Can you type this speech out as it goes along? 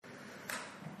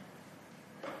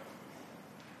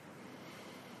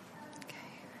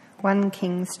1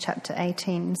 Kings chapter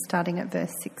 18, starting at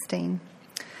verse 16.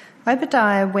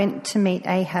 Obadiah went to meet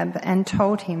Ahab and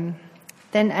told him.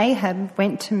 Then Ahab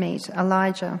went to meet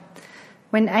Elijah.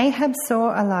 When Ahab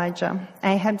saw Elijah,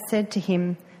 Ahab said to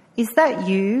him, "Is that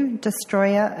you,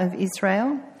 destroyer of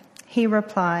Israel?" He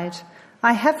replied,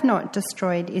 "I have not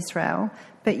destroyed Israel,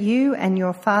 but you and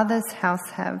your father's house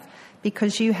have,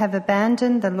 because you have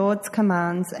abandoned the Lord's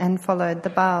commands and followed the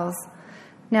Baals.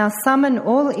 Now summon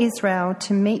all Israel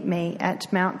to meet me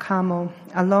at Mount Carmel,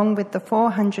 along with the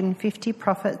 450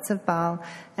 prophets of Baal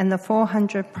and the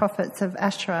 400 prophets of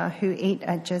Asherah who eat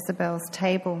at Jezebel's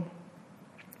table."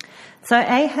 So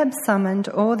Ahab summoned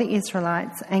all the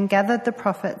Israelites and gathered the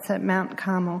prophets at Mount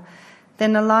Carmel.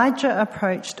 Then Elijah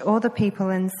approached all the people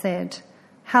and said,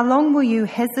 "How long will you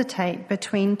hesitate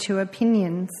between two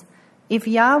opinions? If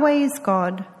Yahweh is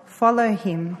God, follow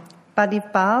him, but if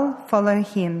Baal, follow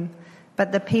him."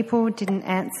 But the people didn't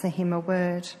answer him a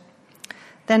word.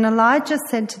 Then Elijah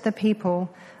said to the people,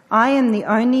 "I am the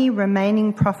only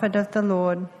remaining prophet of the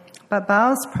Lord, but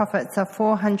Baal's prophets are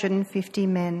 450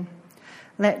 men.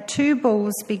 Let 2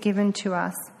 bulls be given to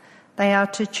us. They are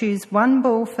to choose 1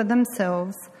 bull for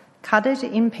themselves, cut it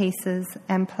in pieces,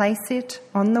 and place it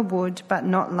on the wood, but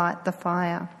not light the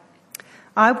fire.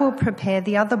 I will prepare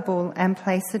the other bull and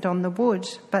place it on the wood,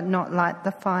 but not light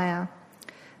the fire.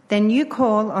 Then you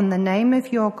call on the name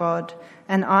of your God,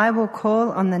 and I will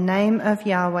call on the name of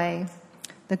Yahweh,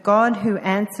 the God who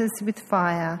answers with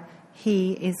fire.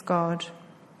 He is God."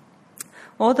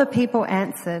 All the people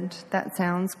answered, "That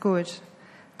sounds good."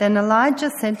 Then Elijah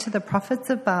said to the prophets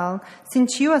of Baal,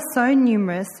 "Since you are so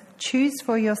numerous, choose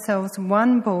for yourselves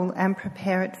 1 bull and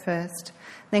prepare it first.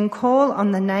 Then call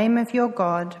on the name of your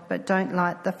God, but don't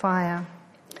light the fire."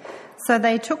 So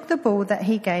they took the bull that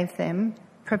he gave them,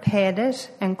 prepared it,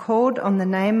 and called on the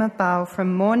name of Baal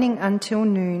from morning until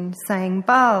noon, saying,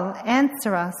 "Baal,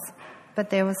 answer us." But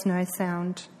there was no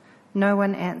sound. No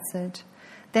one answered.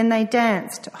 Then they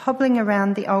danced, hobbling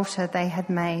around the altar they had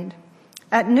made.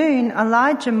 At noon,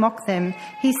 Elijah mocked them.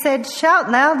 He said, "Shout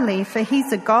loudly, for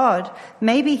he's a god.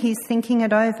 Maybe he's thinking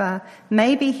it over.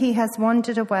 Maybe he has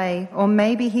wandered away, or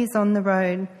maybe he's on the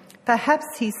road. Perhaps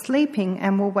he's sleeping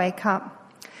and will wake up."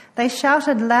 They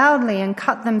shouted loudly and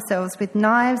cut themselves with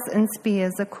knives and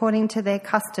spears according to their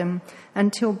custom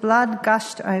until blood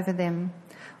gushed over them.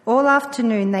 All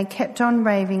afternoon they kept on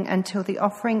raving until the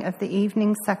offering of the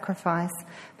evening sacrifice,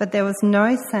 but there was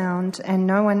no sound and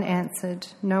no one answered,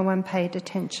 no one paid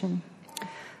attention.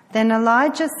 Then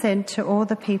Elijah said to all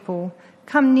the people,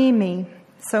 "Come near me."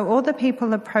 So all the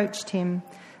people approached him.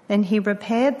 Then he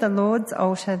repaired the Lord's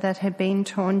altar that had been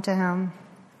torn down.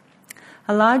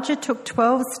 Elijah took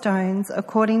 12 stones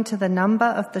according to the number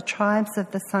of the tribes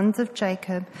of the sons of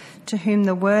Jacob, to whom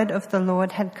the word of the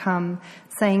Lord had come,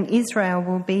 saying, "Israel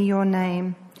will be your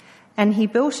name." And he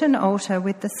built an altar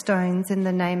with the stones in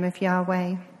the name of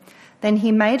Yahweh. Then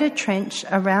he made a trench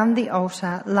around the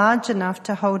altar large enough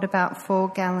to hold about 4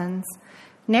 gallons.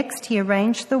 Next he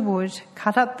arranged the wood,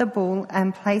 cut up the bull,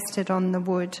 and placed it on the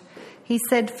wood. He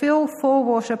said, "Fill 4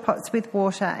 water pots with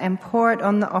water and pour it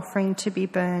on the offering to be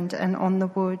burned and on the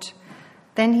wood."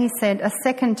 Then he said a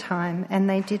second time, and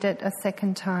they did it a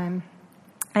second time.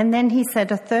 And then he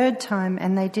said a third time,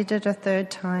 and they did it a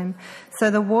third time. So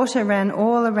the water ran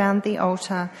all around the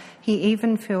altar. He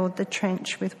even filled the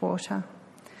trench with water.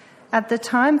 At the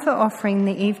time for offering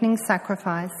the evening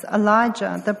sacrifice,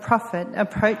 Elijah, the prophet,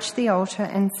 approached the altar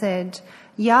and said,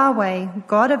 "Yahweh,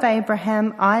 God of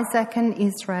Abraham, Isaac, and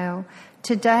Israel,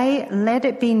 today let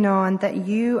it be known that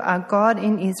you are God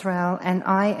in Israel, and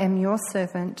I am your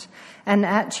servant, and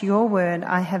at your word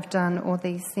I have done all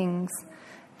these things.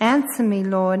 Answer me,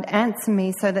 Lord, answer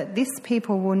me, so that this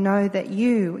people will know that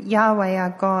you, Yahweh,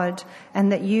 are God,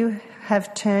 and that you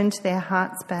have turned their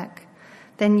hearts back."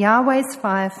 Then Yahweh's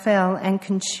fire fell and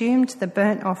consumed the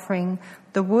burnt offering,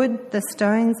 the wood, the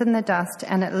stones, and the dust,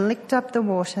 and it licked up the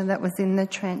water that was in the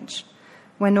trench.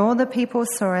 When all the people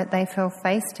saw it, they fell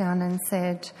face down and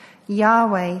said,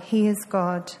 "Yahweh, he is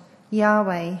God.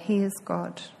 Yahweh, he is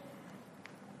God."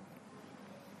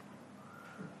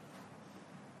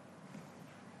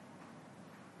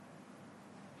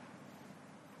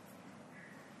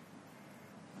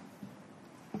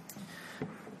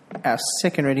 Our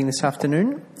second reading this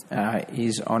afternoon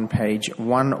is on page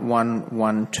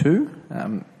 1112,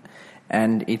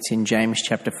 and it's in James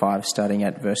chapter 5, starting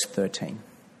at verse 13.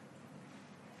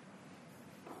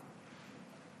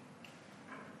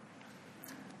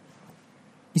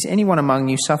 Is anyone among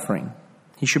you suffering?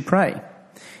 He should pray.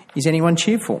 Is anyone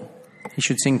cheerful? He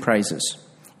should sing praises.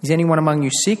 Is anyone among you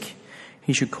sick?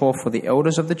 he should call for the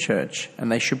elders of the church,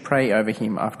 and they should pray over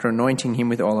him after anointing him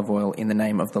with olive oil in the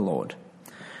name of the Lord.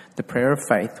 The prayer of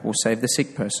faith will save the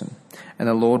sick person, and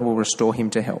the Lord will restore him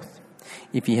to health.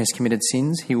 If he has committed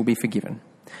sins, he will be forgiven.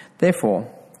 Therefore,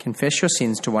 confess your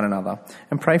sins to one another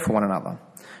and pray for one another,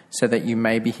 so that you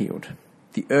may be healed.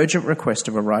 The urgent request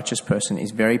of a righteous person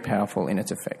is very powerful in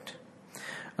its effect.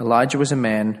 Elijah was a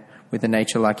man with a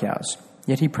nature like ours,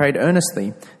 yet he prayed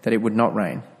earnestly that it would not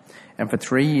rain. And for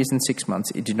 3 years and 6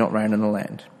 months it did not rain on the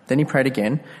land. Then he prayed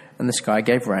again, and the sky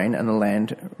gave rain, and the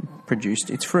land produced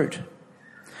its fruit.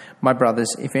 My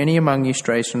brothers, if any among you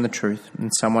strays from the truth,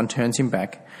 and someone turns him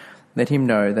back, let him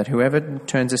know that whoever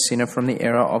turns a sinner from the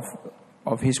error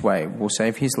of his way will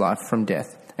save his life from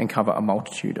death and cover a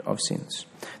multitude of sins.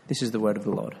 This is the word of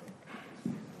the Lord.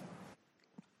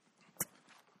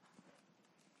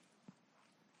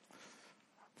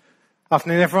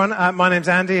 Afternoon, everyone. My name's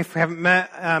Andy. If we haven't met,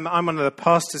 I'm one of the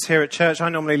pastors here at church. I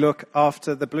normally look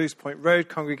after the Blues Point Road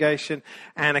congregation,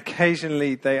 and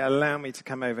occasionally they allow me to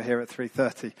come over here at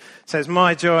 3:30. So it's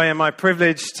my joy and my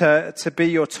privilege to be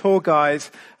your tour guide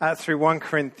through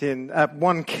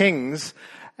 1 Kings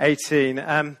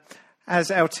 18.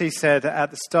 As LT said at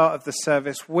the start of the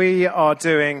service, we are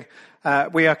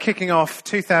kicking off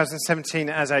 2017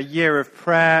 as a year of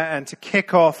prayer, and to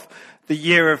kick off the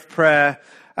year of prayer,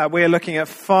 we are looking at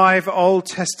 5 Old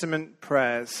Testament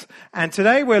prayers. And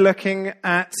today we're looking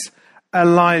at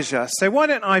Elijah. So why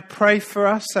don't I pray for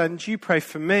us and you pray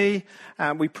for me,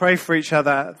 and we pray for each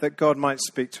other that God might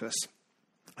speak to us.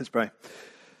 Let's pray.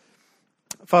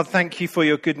 Father, thank you for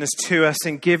your goodness to us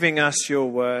in giving us your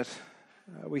word.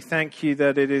 We thank you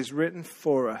that it is written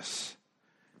for us.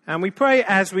 And we pray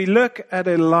as we look at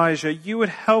Elijah, you would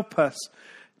help us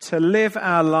to live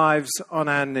our lives on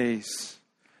our knees.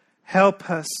 Help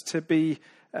us to be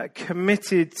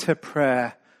committed to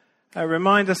prayer.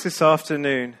 Remind us this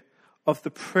afternoon of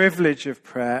the privilege of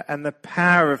prayer and the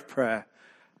power of prayer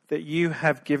that you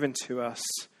have given to us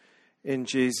in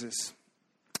Jesus.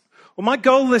 Well, my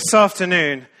goal this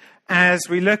afternoon, as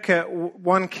we look at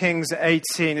 1 Kings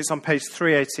 18, it's on page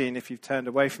 318 if you've turned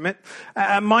away from it.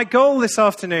 My goal this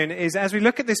afternoon is, as we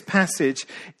look at this passage,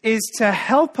 is to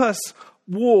help us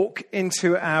walk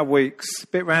into our weeks. A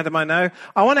bit random, I know.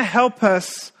 I want to help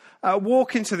us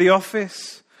walk into the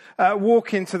office,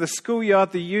 walk into the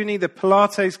schoolyard, the uni, the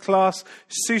Pilates class,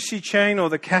 sushi chain, or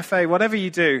the cafe, whatever you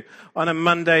do on a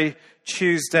Monday,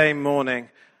 Tuesday morning.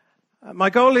 My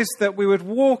goal is that we would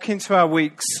walk into our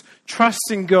weeks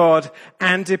trusting God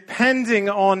and depending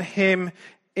on Him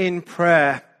in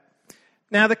prayer.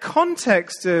 Now, the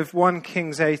context of 1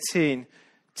 Kings 18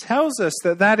 tells us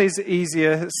that is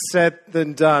easier said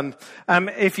than done.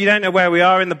 If you don't know where we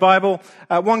are in the Bible,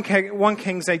 1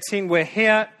 Kings 18, we're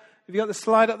here. Have you got the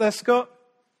slide up there, Scott?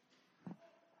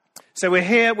 So we're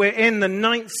here, we're in the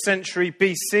 9th century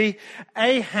BC.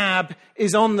 Ahab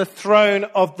is on the throne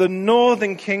of the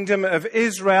northern kingdom of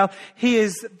Israel. He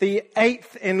is the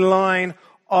 8th in line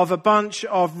of a bunch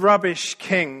of rubbish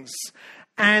kings.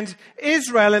 And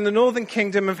Israel in the northern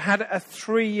kingdom have had a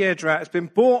 3-year drought. It's been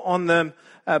brought on them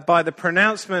by the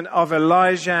pronouncement of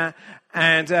Elijah,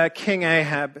 and King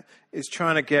Ahab is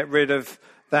trying to get rid of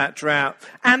that drought.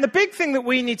 And the big thing that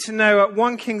we need to know at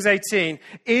 1 Kings 18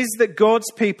 is that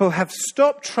God's people have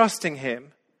stopped trusting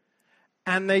him,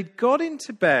 and they got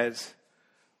into bed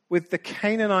with the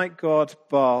Canaanite god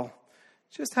Baal.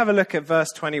 Just have a look at verse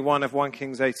 21 of 1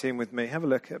 Kings 18 with me. Have a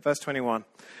look at verse 21.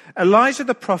 Elijah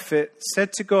the prophet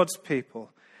said to God's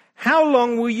people, "How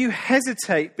long will you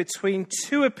hesitate between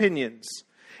 2 opinions?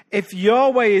 If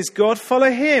Yahweh is God, follow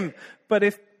him. But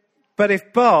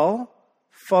if Baal,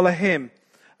 follow him."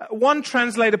 One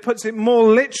translator puts it more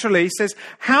literally. He says,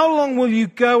 "How long will you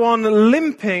go on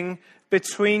limping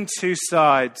between 2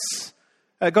 sides?"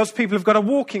 God's people have got a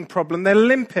walking problem. They're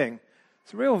limping.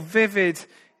 It's a real vivid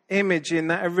image in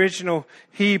that original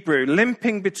Hebrew.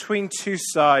 Limping between 2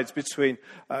 sides, between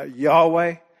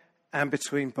Yahweh and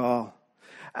between Baal.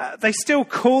 They still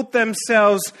called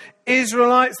themselves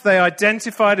Israelites. They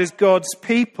identified as God's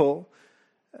people.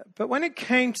 But when it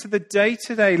came to the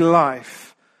day-to-day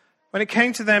life, when it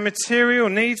came to their material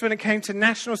needs, when it came to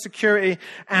national security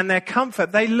and their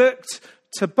comfort, they looked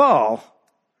to Baal.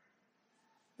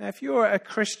 Now, if you're a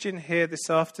Christian here this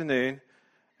afternoon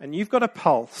and you've got a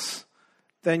pulse,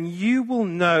 then you will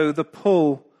know the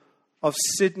pull of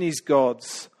Sydney's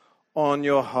gods on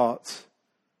your heart.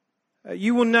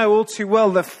 You will know all too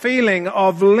well the feeling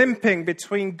of limping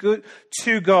between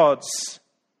 2 gods,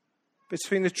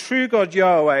 between the true God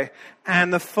Yahweh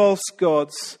and the false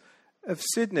gods of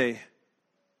Sydney.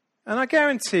 And I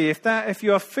guarantee if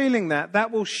you are feeling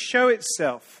that will show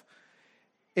itself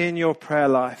in your prayer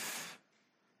life.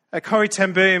 Corrie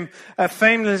ten Boom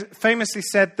famously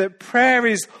said that prayer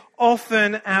is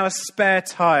often our spare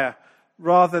tire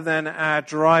rather than our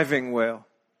driving wheel.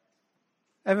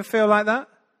 Ever feel like that?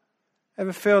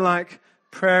 Ever feel like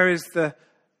prayer is the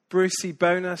Brucey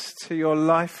bonus to your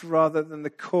life rather than the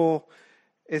core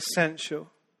essential?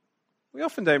 We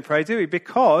often don't pray, do we?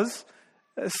 Because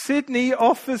Sydney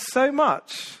offers so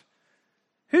much.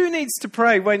 Who needs to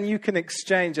pray when you can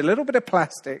exchange a little bit of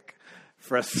plastic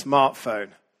for a smartphone?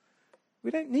 We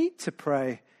don't need to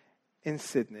pray in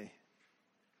Sydney.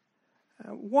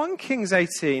 1 Kings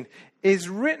 18 is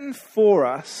written for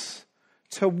us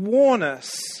to warn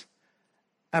us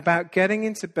about getting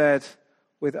into bed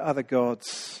with other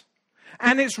gods.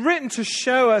 And it's written to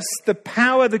show us the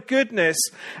power, the goodness,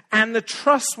 and the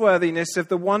trustworthiness of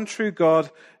the one true God,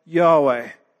 Yahweh.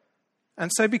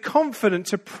 And so be confident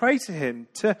to pray to him,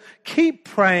 to keep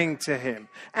praying to him,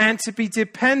 and to be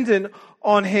dependent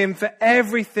on him for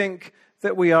everything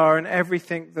that we are and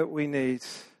everything that we need.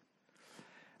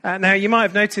 Now, you might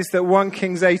have noticed that 1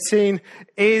 Kings 18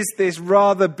 is this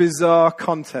rather bizarre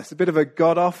contest, a bit of a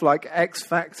god-off like X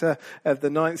Factor of the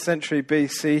 9th century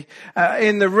BC.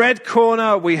 In the red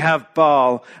corner, we have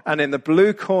Baal, and in the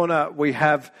blue corner, we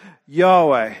have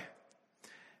Yahweh.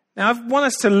 Now, I want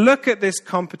us to look at this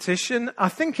competition. I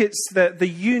think it's the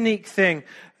unique thing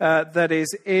that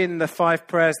is in the 5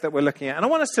 prayers that we're looking at. And I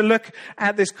want us to look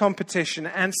at this competition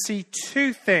and see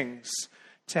 2 things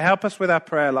to help us with our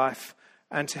prayer life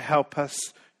and to help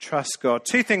us trust God.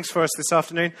 2 things for us this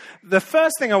afternoon. The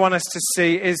first thing I want us to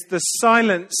see is the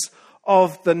silence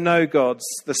of the no-gods.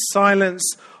 The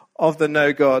silence of the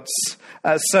no-gods.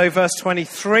 So verse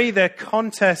 23, the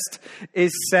contest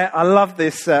is set. I love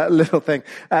this little thing.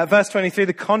 Verse 23,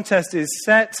 the contest is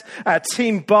set.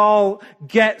 Team Baal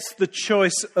gets the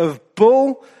choice of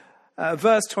bull.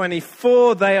 Verse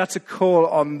 24, they are to call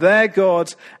on their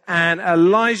God, and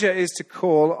Elijah is to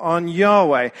call on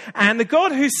Yahweh. And the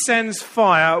God who sends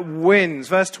fire wins.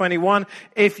 Verse 21,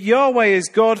 if Yahweh is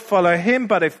God, follow him,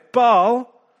 but if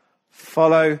Baal,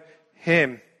 follow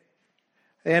him.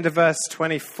 At the end of verse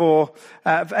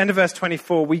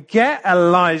 24, we get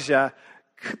Elijah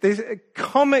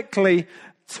comically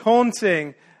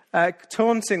taunting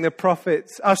the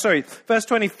prophets. Verse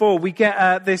 24, we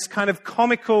get this kind of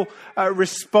comical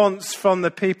response from the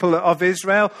people of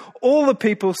Israel. All the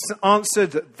people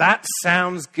answered, that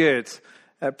sounds good.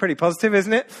 Pretty positive,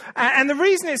 isn't it? And the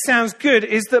reason it sounds good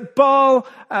is that Baal,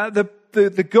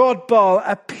 the god Baal,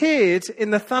 appeared in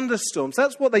the thunderstorms.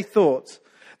 That's what they thought.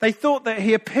 They thought that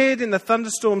he appeared in the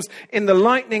thunderstorms, in the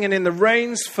lightning and in the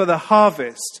rains for the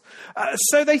harvest.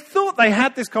 So they thought they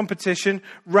had this competition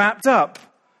wrapped up.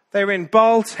 They were in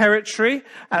Baal territory.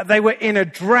 They were in a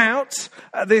drought.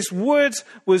 This wood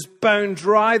was bone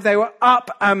dry. They were up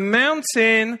a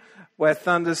mountain where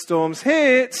thunderstorms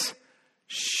hit.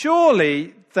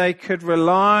 Surely they could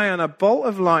rely on a bolt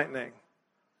of lightning.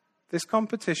 This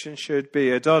competition should be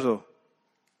a doddle.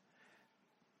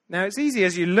 Now, it's easy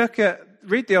as you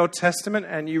read the Old Testament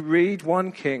and you read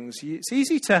 1 Kings. It's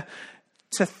easy to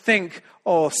think,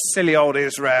 oh, silly old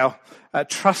Israel,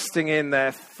 trusting in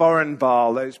their foreign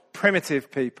Baal, those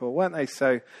primitive people. Weren't they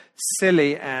so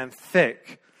silly and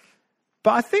thick?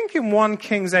 But I think in 1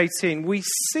 Kings 18, we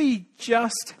see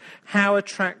just how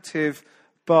attractive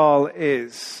Baal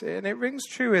is. And it rings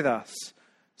true with us.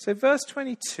 So verse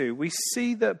 22, we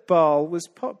see that Baal was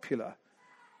popular.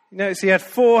 You notice he had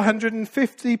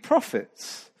 450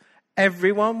 prophets.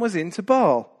 Everyone was into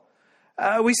Baal.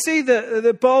 We see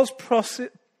that Baal's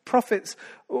prophets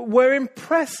were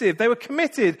impressive. They were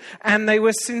committed and they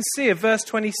were sincere. Verse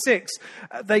 26,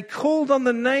 they called on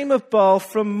the name of Baal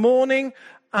from morning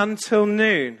until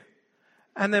noon.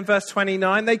 And then verse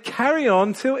 29, they carry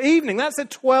on till evening. That's a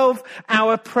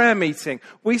 12-hour prayer meeting.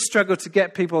 We struggle to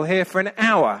get people here for an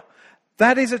hour.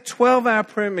 That is a 12-hour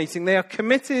prayer meeting. They are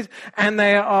committed and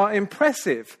they are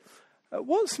impressive.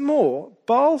 What's more,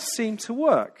 Baal seemed to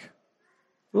work.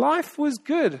 Life was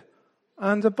good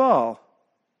under Baal.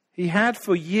 He had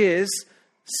for years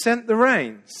sent the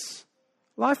rains.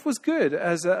 Life was good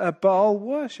as a Baal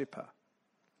worshipper.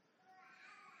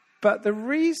 But the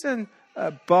reason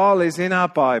Baal is in our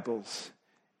Bibles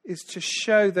is to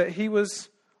show that he was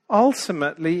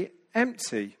ultimately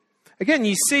empty. Again,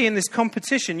 you see in this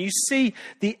competition, you see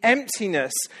the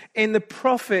emptiness in the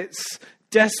prophets'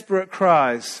 desperate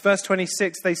cries. Verse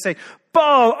 26, they say,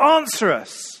 Baal, answer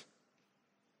us.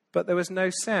 But there was no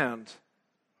sound.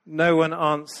 No one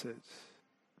answered.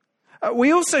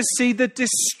 We also see the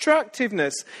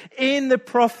destructiveness in the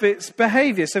prophet's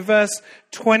behavior. So verse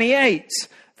 28,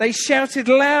 They shouted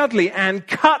loudly and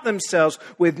cut themselves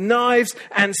with knives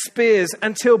and spears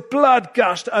until blood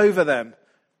gushed over them.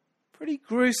 Pretty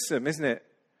gruesome, isn't it?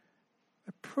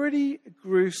 A pretty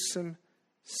gruesome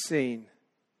scene.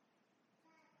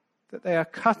 That they are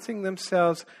cutting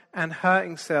themselves and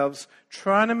hurting themselves,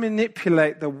 trying to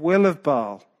manipulate the will of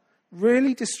Baal.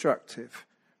 Really destructive,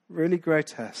 really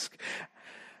grotesque.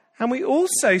 And we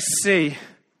also see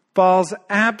Baal's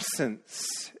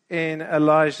absence in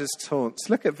Elijah's taunts.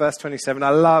 Look at verse 27.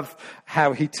 I love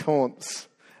how he taunts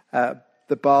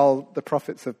the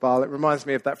prophets of Baal. It reminds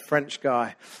me of that French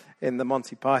guy in the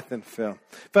Monty Python film.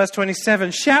 Verse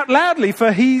 27, shout loudly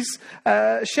for he's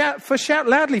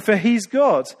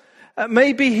God.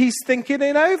 Maybe he's thinking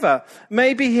it over.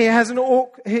 Maybe he has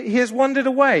wandered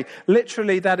away.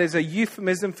 Literally, that is a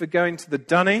euphemism for going to the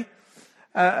dunny.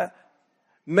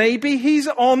 Maybe he's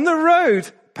on the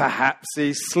road. Perhaps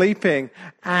he's sleeping,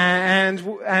 and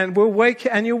you'll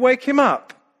wake him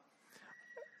up.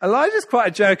 Elijah's quite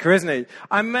a joker, isn't he?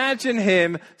 I imagine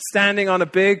him standing on a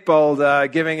big boulder,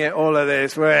 giving it all of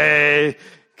this. Way,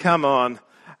 come on.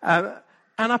 And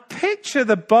I picture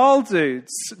the Baal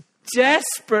dudes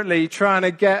desperately trying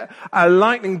to get a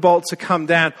lightning bolt to come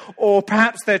down, or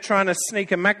perhaps they're trying to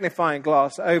sneak a magnifying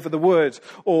glass over the wood,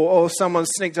 or someone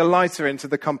sneaked a lighter into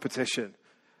the competition.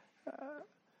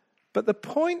 But the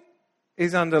point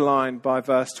is underlined by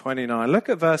verse 29. Look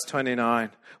at verse 29.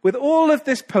 With all of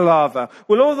this palaver,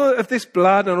 with all of this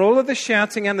blood and all of the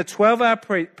shouting and the 12-hour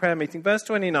prayer meeting, verse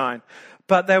 29,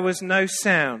 but there was no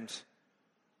sound.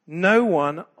 No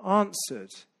one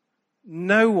answered.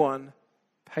 No one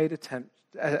paid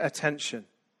attention.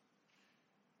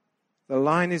 The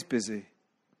line is busy.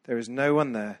 There is no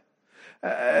one there.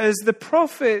 As the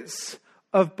prophets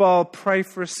of Baal pray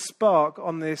for a spark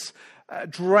on this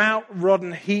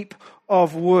drought-rodden heap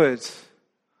of wood,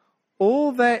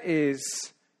 all there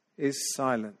is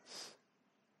silence.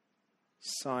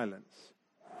 Silence.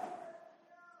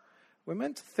 We're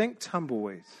meant to think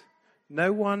tumbleweed.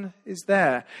 No one is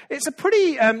there. It's a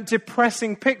pretty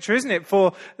depressing picture, isn't it,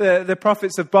 for the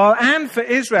prophets of Baal and for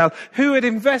Israel, who had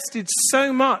invested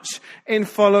so much in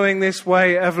following this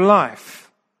way of life.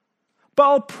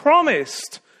 Baal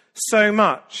promised so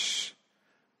much.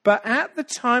 But at the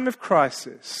time of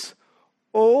crisis,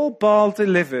 all Baal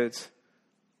delivered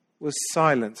was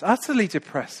silence. Utterly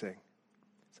depressing.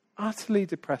 It's utterly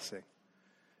depressing.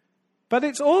 But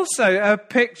it's also a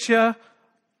picture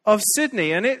of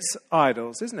Sydney and its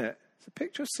idols, isn't it? It's a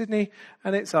picture of Sydney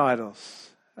and its idols.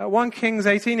 1 Kings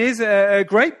 18 is a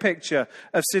great picture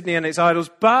of Sydney and its idols,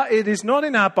 but it is not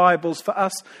in our Bibles for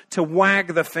us to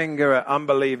wag the finger at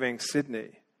unbelieving Sydney.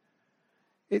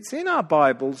 It's in our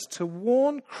Bibles to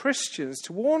warn Christians,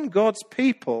 to warn God's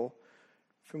people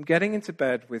from getting into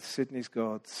bed with Sydney's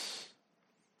gods.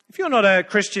 If you're not a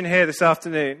Christian here this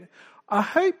afternoon, I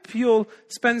hope you'll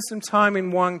spend some time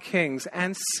in 1 Kings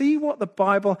and see what the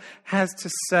Bible has to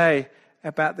say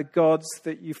about the gods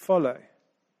that you follow,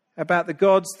 about the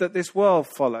gods that this world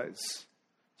follows.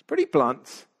 It's pretty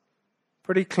blunt,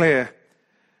 pretty clear.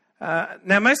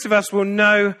 Now, most of us will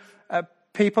know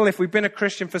people, if we've been a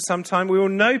Christian for some time, we will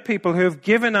know people who have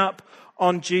given up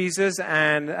on Jesus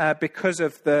and because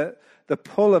of the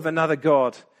pull of another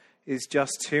god is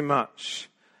just too much.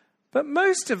 But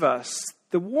most of us,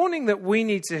 the warning that we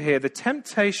need to hear, the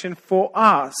temptation for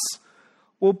us,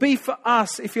 will be for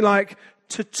us, if you like,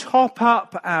 to top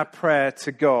up our prayer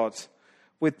to God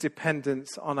with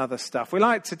dependence on other stuff. We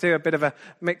like to do a bit of a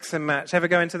mix and match. Ever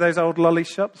go into those old lolly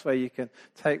shops where you can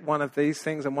take one of these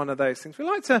things and one of those things? We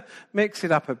like to mix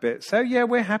it up a bit. So yeah,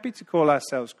 we're happy to call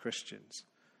ourselves Christians.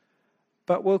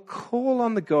 But we'll call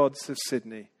on the gods of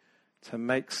Sydney to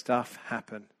make stuff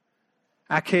happen.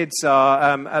 Our kids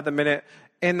are, at the minute,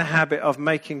 in the habit of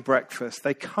making breakfast.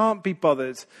 They can't be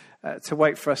bothered to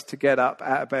wait for us to get up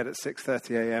out of bed at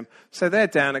 6:30 a.m. So they're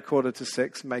down at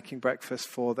 5:45 making breakfast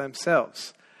for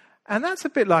themselves. And that's a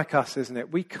bit like us, isn't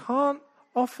it? We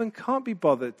often can't be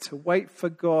bothered to wait for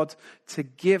God to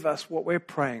give us what we're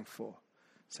praying for.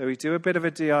 So we do a bit of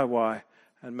a DIY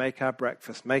and make our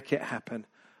breakfast, make it happen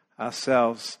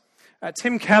ourselves.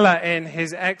 Tim Keller, in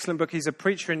his excellent book, he's a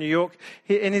preacher in New York,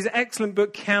 in his excellent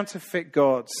book, Counterfeit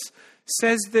Gods,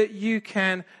 says that you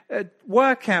can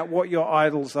work out what your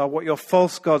idols are, what your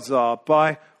false gods are,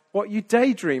 by what you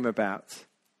daydream about.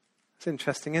 It's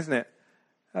interesting, isn't it?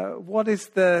 What is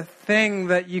the thing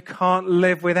that you can't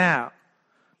live without?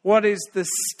 What is the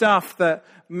stuff that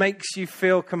makes you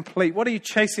feel complete? What are you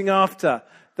chasing after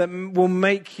that will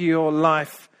make your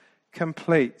life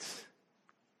complete?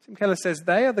 Tim Keller says,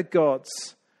 they are the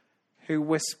gods who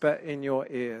whisper in your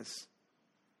ears.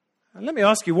 And let me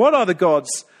ask you, what are the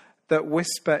gods that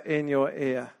whisper in your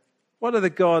ear? What are the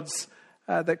gods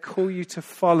that call you to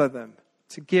follow them,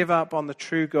 to give up on the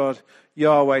true God,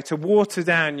 Yahweh, to water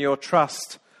down your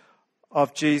trust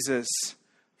of Jesus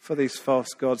for these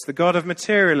false gods? The God of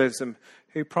materialism,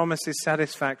 who promises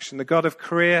satisfaction. The God of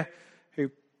career, who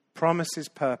promises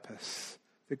purpose.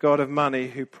 The God of money,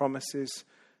 who promises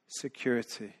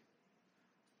security.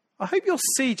 I hope you'll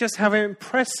see just how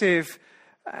impressive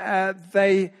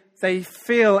they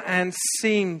feel and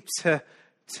seem to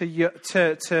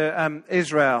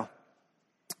Israel.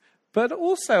 But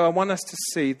also I want us to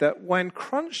see that when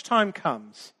crunch time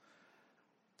comes,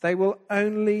 they will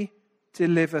only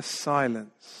deliver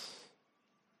silence.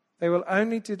 They will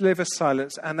only deliver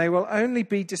silence, and they will only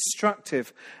be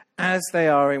destructive as they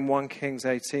are in 1 Kings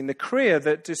 18. The career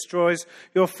that destroys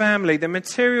your family, the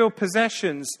material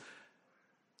possessions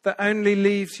that only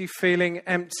leaves you feeling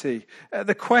empty,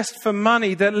 the quest for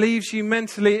money that leaves you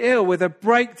mentally ill with a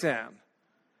breakdown.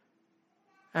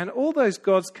 And all those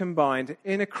gods combined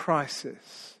in a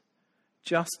crisis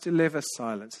just deliver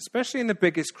silence, especially in the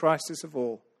biggest crisis of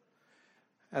all,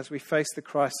 as we face the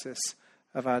crisis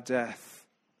of our death.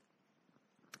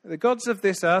 The gods of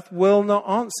this earth will not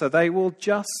answer. They will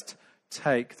just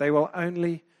take. They will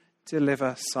only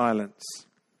deliver silence.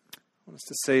 I want us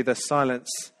to see the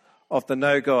silence of the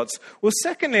no gods. Well,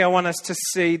 secondly, I want us to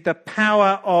see the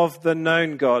power of the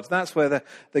known God. That's where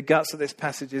the guts of this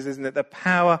passage is, isn't it? The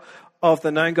power of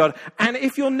the known God. And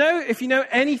if you know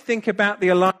anything about the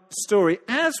Elijah story,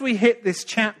 as we hit this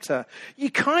chapter,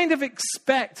 you kind of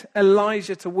expect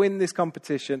Elijah to win this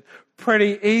competition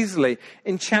pretty easily.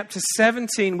 In chapter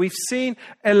 17, we've seen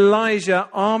Elijah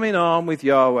arm in arm with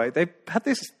Yahweh. They've had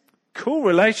this cool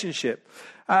relationship.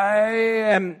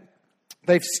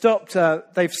 They've stopped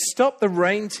the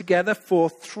rain together for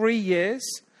 3 years.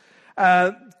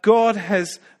 God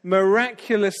has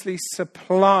miraculously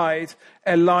supplied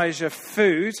Elijah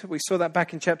food. We saw that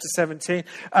back in chapter 17.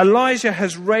 Elijah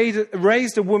has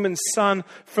raised a woman's son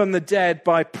from the dead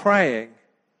by praying.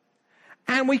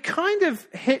 And we kind of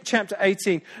hit chapter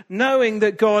 18 knowing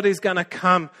that God is going to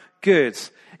come good.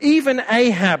 Even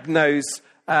Ahab knows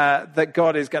that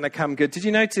God is going to come good. Did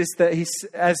you notice that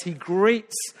as he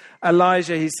greets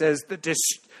Elijah, he says,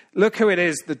 look who it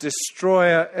is, the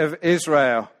destroyer of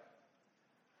Israel.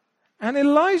 And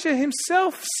Elijah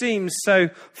himself seems so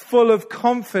full of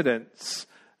confidence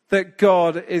that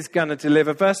God is going to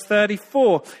deliver. Verse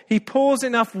 34, he pours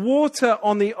enough water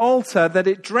on the altar that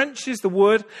it drenches the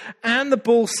wood and the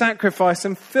bull sacrifice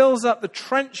and fills up the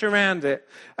trench around it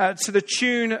to the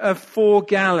tune of 4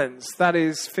 gallons. That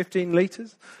is 15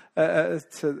 litres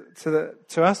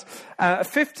to us.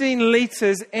 15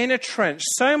 litres in a trench,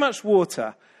 so much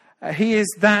water. He is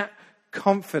that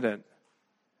confident.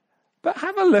 But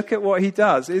have a look at what he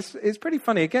does. It's pretty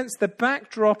funny. Against the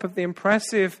backdrop of the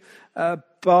impressive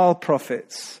Baal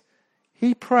prophets,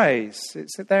 he prays.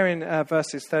 It's there in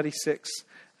verses 36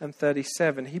 and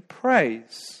 37. He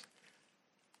prays.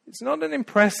 It's not an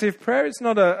impressive prayer. It's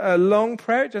not a long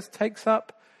prayer. It just takes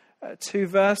up 2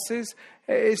 verses.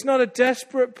 It's not a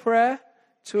desperate prayer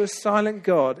to a silent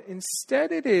God.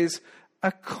 Instead, it is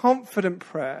a confident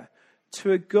prayer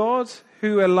to a God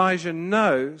who Elijah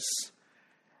knows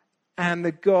and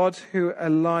the God who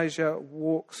Elijah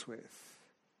walks with.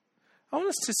 I want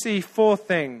us to see 4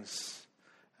 things.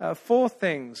 4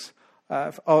 things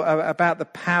about the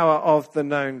power of the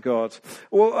known God.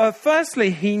 Well,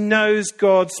 firstly, he knows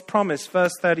God's promise.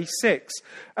 Verse 36.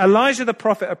 Elijah the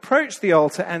prophet approached the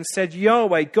altar and said,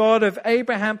 Yahweh, God of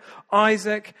Abraham,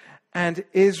 Isaac, and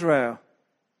Israel.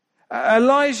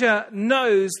 Elijah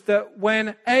knows that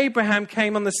when Abraham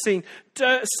came on the scene,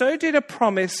 so did a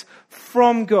promise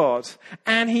from God.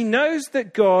 And he knows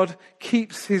that God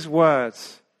keeps his word.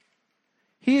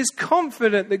 He is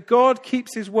confident that God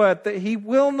keeps his word, that he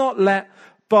will not let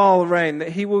Baal reign,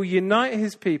 that he will unite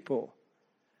his people.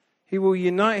 He will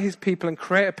unite his people and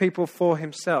create a people for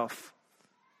himself.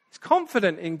 He's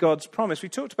confident in God's promise. We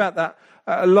talked about that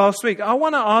last week. I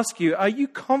want to ask you, are you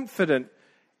confident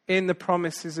in the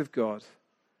promises of God?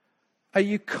 Are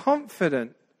you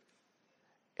confident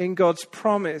in God's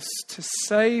promise to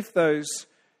save those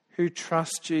who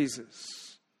trust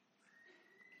Jesus?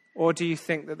 Or do you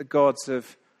think that the gods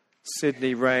of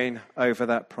Sydney reign over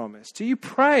that promise? Do you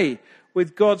pray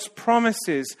with God's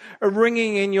promises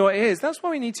ringing in your ears? That's why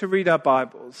we need to read our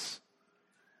Bibles.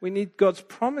 We need God's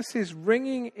promises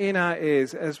ringing in our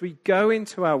ears as we go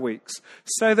into our weeks,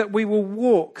 so that we will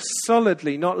walk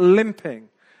solidly, not limping,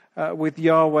 with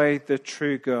Yahweh, the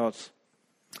true God.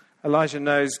 Elijah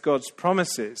knows God's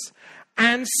promises.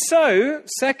 And so,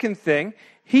 second thing,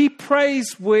 he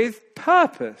prays with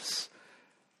purpose.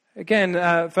 Again,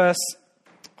 verse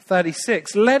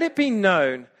 36, let it be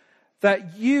known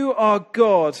that you are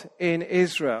God in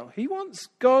Israel. He wants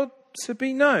God to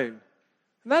be known.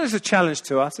 And that is a challenge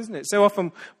to us, isn't it? So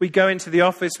often we go into the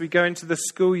office, we go into the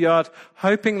schoolyard,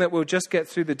 hoping that we'll just get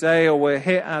through the day or we'll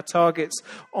hit our targets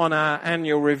on our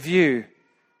annual review.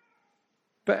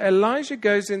 But Elijah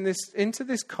goes into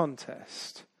this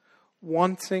contest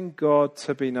wanting God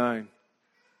to be known.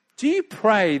 Do you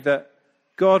pray that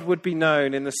God would be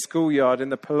known in the schoolyard, in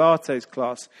the Pilates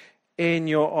class, in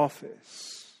your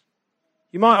office?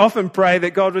 You might often pray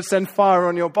that God would send fire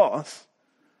on your boss.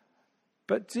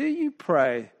 But do you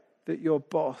pray that your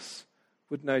boss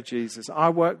would know Jesus? I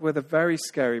worked with a very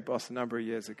scary boss a number of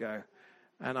years ago,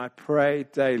 and I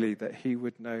prayed daily that he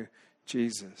would know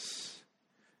Jesus.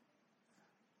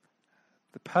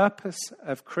 The purpose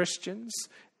of Christians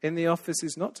in the office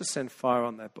is not to send fire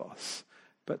on their boss,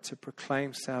 but to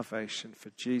proclaim salvation, for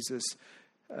Jesus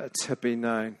to be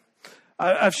known.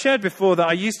 I've shared before that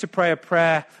I used to pray a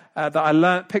prayer that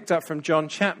I picked up from John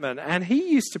Chapman. And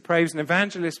he used to pray, he was an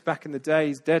evangelist back in the day,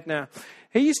 he's dead now.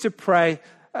 He used to pray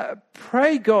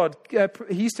God,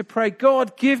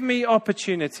 God, give me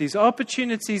opportunities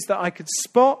that I could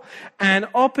spot and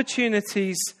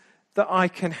opportunities that I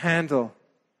can handle.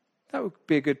 That would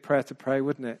be a good prayer to pray,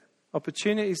 wouldn't it?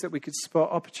 Opportunities that we could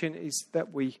spot, opportunities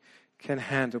that we can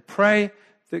handle. Pray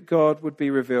that God would be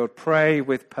revealed. Pray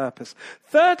with purpose.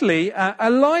 Thirdly,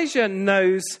 Elijah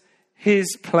knows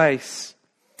his place.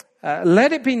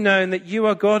 Let it be known that you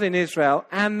are God in Israel,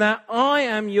 and that I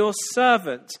am your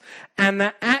servant, and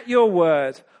that at your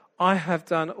word I have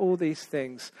done all these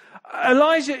things.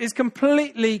 Elijah is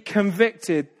completely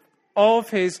convicted of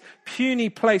his puny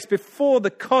place before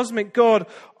the cosmic God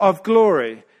of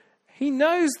glory. He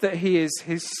knows that he is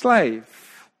his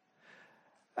slave.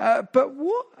 But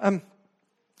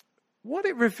what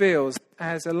it reveals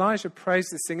as Elijah prays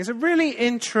this thing is a really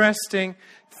interesting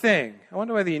thing. I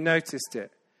wonder whether you noticed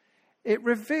it. It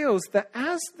reveals that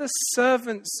as the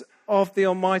servants of the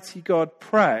Almighty God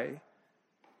pray,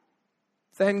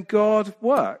 then God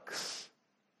works.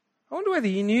 I wonder whether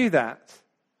you knew that.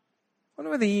 I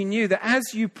wonder whether you knew that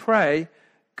as you pray,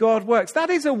 God works.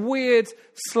 That is a weird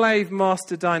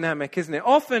slave-master dynamic, isn't it?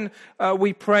 Often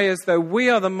we pray as though we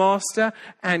are the master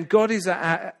and God is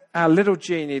our little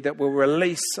genie that will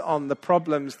release on the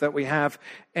problems that we have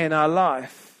in our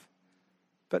life.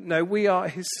 But no, we are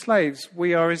his slaves.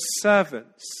 We are his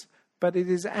servants. But it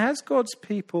is as God's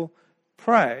people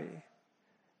pray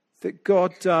that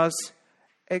God does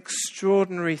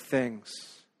extraordinary things.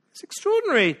 It's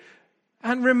extraordinary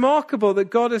and remarkable that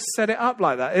God has set it up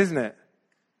like that, isn't it?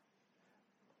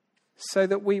 So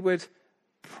that we would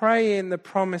pray in the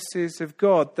promises of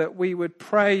God, that we would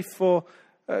pray for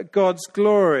God's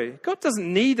glory. God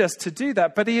doesn't need us to do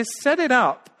that, but he has set it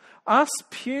up. Us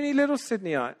puny little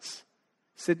Sydneyites,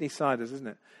 Sydney-siders, isn't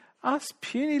it? Us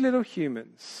puny little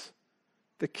humans,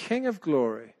 the King of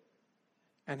glory,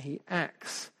 and he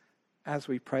acts as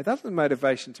we pray. That's the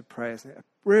motivation to pray, isn't it? A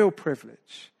real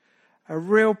privilege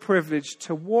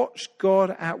to watch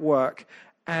God at work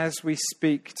as we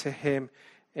speak to him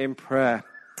in prayer.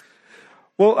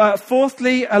 Well,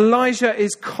 fourthly, Elijah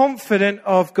is confident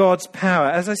of God's power.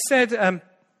 As I said,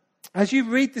 as you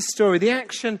read this story, the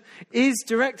action is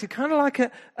directed kind of like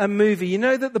a movie. You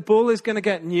know that the bull is going to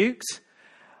get nuked.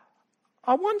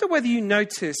 I wonder whether you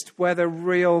noticed where the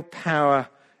real power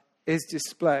is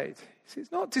displayed. See,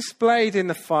 it's not displayed in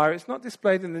the fire. It's not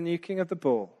displayed in the nuking of the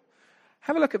bull.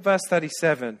 Have a look at verse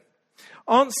 37.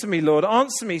 Answer me, Lord,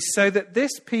 answer me, so that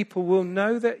this people will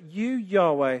know that you,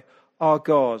 Yahweh, are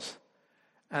God,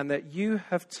 and that you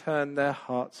have turned their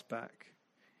hearts back.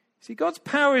 See, God's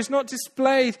power is not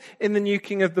displayed in the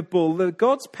nuking of the bull.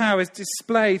 God's power is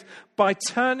displayed by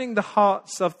turning the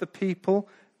hearts of the people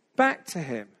back to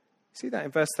him. See that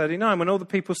in verse 39. When all the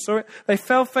people saw it, they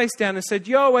fell face down and said,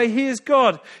 Yahweh, he is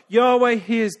God. Yahweh,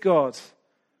 he is God.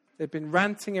 They'd been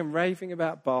ranting and raving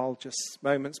about Baal just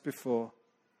moments before.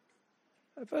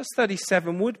 Verse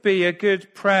 37 would be a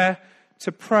good prayer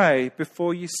to pray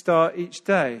before you start each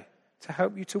day, to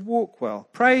help you to walk well.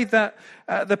 Pray that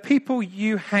the people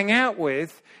you hang out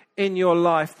with in your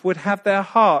life would have their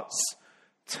hearts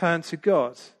turned to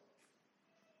God.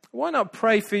 Why not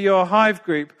pray for your hive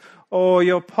group or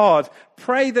your pod?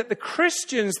 Pray that the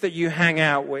Christians that you hang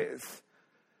out with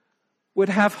would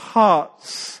have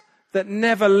hearts that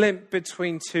never limp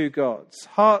between two gods.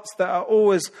 Hearts that are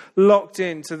always locked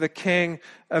into the King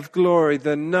of glory,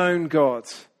 the known God.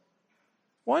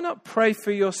 Why not pray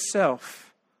for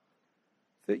yourself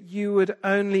that you would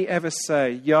only ever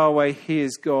say, Yahweh, he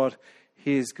is God,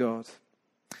 he is God.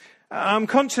 I'm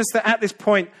conscious that at this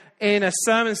point in a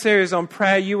sermon series on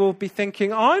prayer, you will be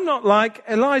thinking, I'm not like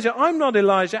Elijah, I'm not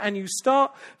Elijah, and you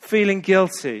start feeling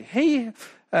guilty.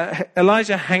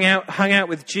 Elijah hung out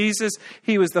with Jesus.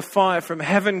 He was the fire from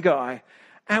heaven guy.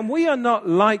 And we are not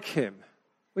like him.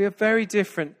 We are very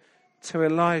different to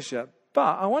Elijah.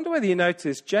 But I wonder whether you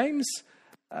noticed, James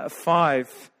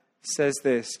 5 says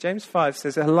this. James 5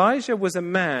 says, Elijah was a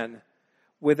man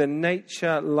with a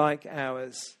nature like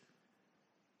ours,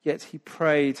 yet he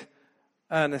prayed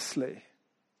earnestly.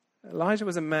 Elijah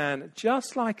was a man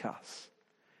just like us,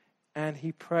 and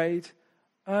he prayed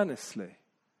earnestly.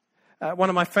 One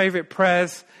of my favorite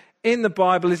prayers in the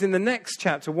Bible is in the next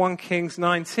chapter, 1 Kings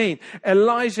 19.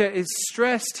 Elijah is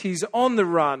stressed, he's on the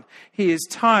run, he is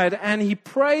tired, and he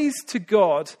prays to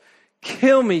God,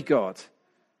 kill me, God.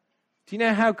 Do you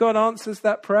know how God answers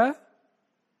that prayer?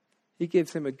 He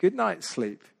gives him a good night's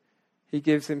sleep. He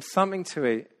gives him something to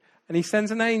eat, and he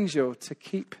sends an angel to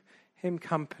keep him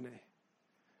company.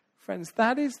 Friends,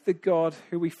 that is the God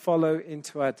who we follow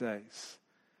into our days.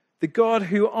 The God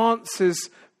who answers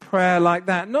prayer like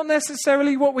that. Not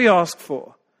necessarily what we ask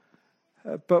for,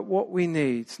 but what we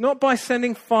need. Not by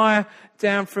sending fire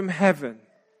down from heaven,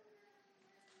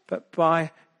 but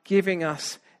by giving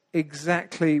us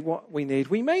exactly what we need.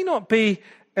 We may not be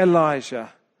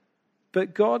Elijah,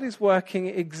 but God is working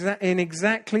in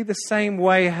exactly the same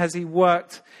way as he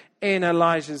worked in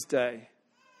Elijah's day.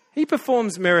 He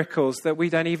performs miracles that we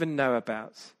don't even know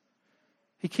about.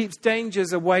 He keeps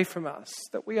dangers away from us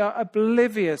that we are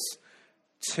oblivious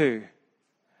to.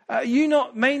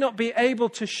 You may not be able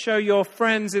to show your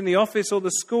friends in the office or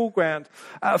the school ground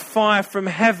fire from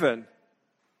heaven.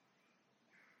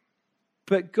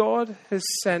 But God has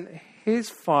sent his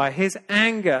fire, his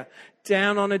anger,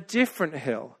 down on a different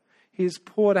hill. He has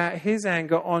poured out his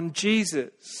anger on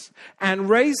Jesus and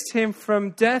raised him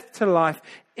from death to life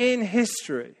in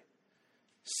history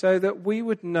so that we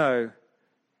would know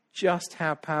just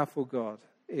how powerful God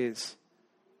is.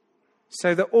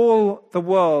 So that all the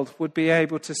world would be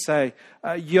able to say,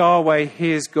 Yahweh,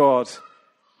 he is God.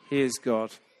 He is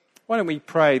God. Why don't we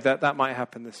pray that might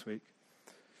happen this week?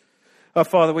 Oh,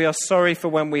 Father, we are sorry for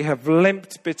when we have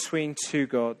limped between two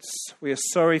gods. We are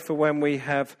sorry for when we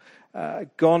have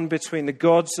gone between the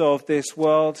gods of this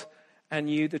world and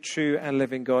you, the true and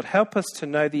living God. Help us to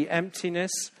know the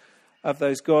emptiness of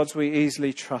those gods we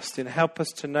easily trust in. Help us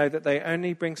to know that they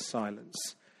only bring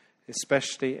silence,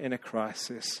 especially in a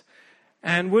crisis.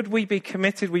 And would we be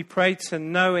committed, we pray, to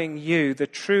knowing you, the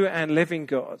true and living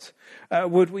God?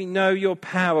 Would we know your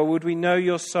power? Would we know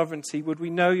your sovereignty? Would we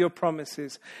know your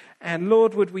promises? And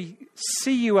Lord, would we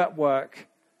see you at work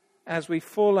as we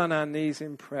fall on our knees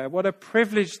in prayer? What a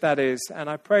privilege that is. And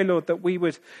I pray, Lord, that we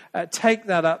would take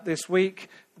that up this week,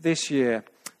 this year.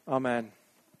 Amen.